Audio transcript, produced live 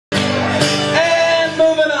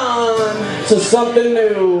to something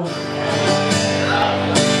new.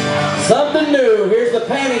 Something new. Here's the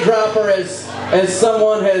panty dropper, as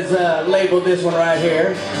someone has labeled this one right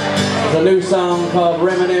here. It's a new song called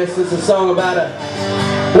Reminisce. It's a song about a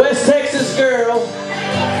West Texas girl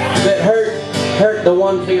that hurt the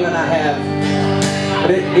one feeling I have.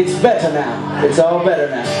 But it's better now. It's all better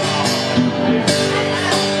now.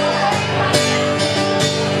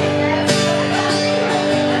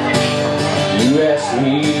 You asked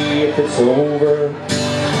me if it's over,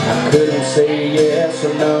 I couldn't say yes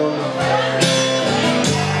or no.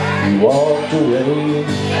 You walked away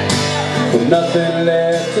with nothing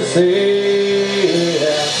left to say.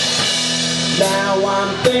 Now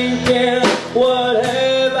I'm thinking, what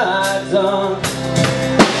have I done?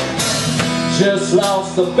 Just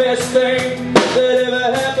lost the best thing that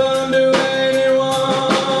ever happened to anyone.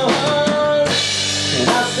 And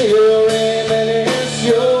I still reminisce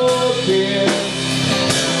your kiss.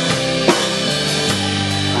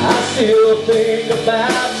 I still think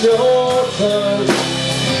about your touch.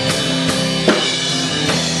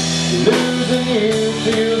 Losing you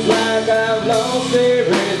feels like I've lost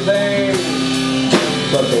everything.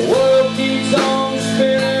 But the world keeps on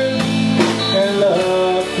spinning and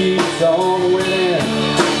love keeps on winning.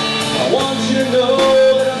 I want you to know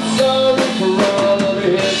that I'm sorry for all of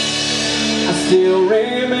it. I still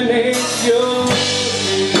reminisce your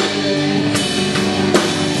kiss.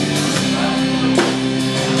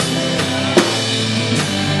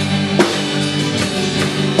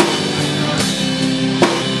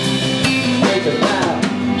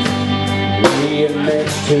 Laying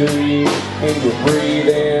next to you and you're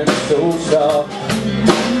breathing so soft.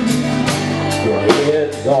 Your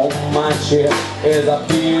head's on my chest as I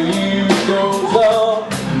feel you doze off.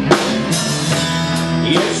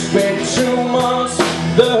 It's been 2 months,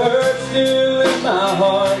 the hurt's still in my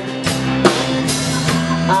heart.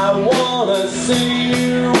 I wanna see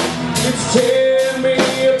you, it's tearing me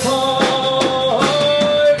apart.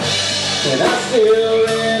 And I still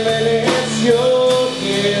reminisce your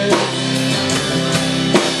kiss.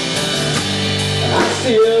 I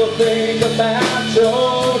still think about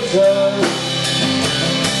your touch.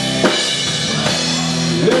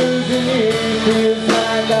 Losing you feels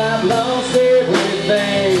like I've lost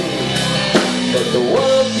everything. But the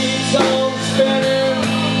world keeps on spinning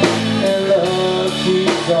and love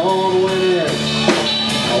keeps on winning.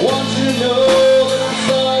 I want you to know that I'm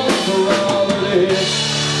sorry for all of this.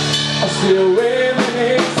 I still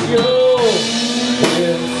reminisce your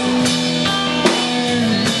kiss.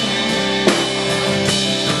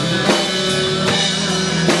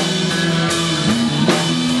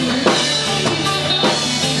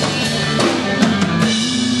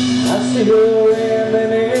 I still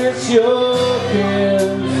reminisce your kiss.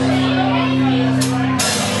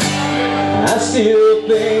 I still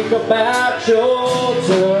think about your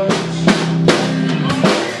touch.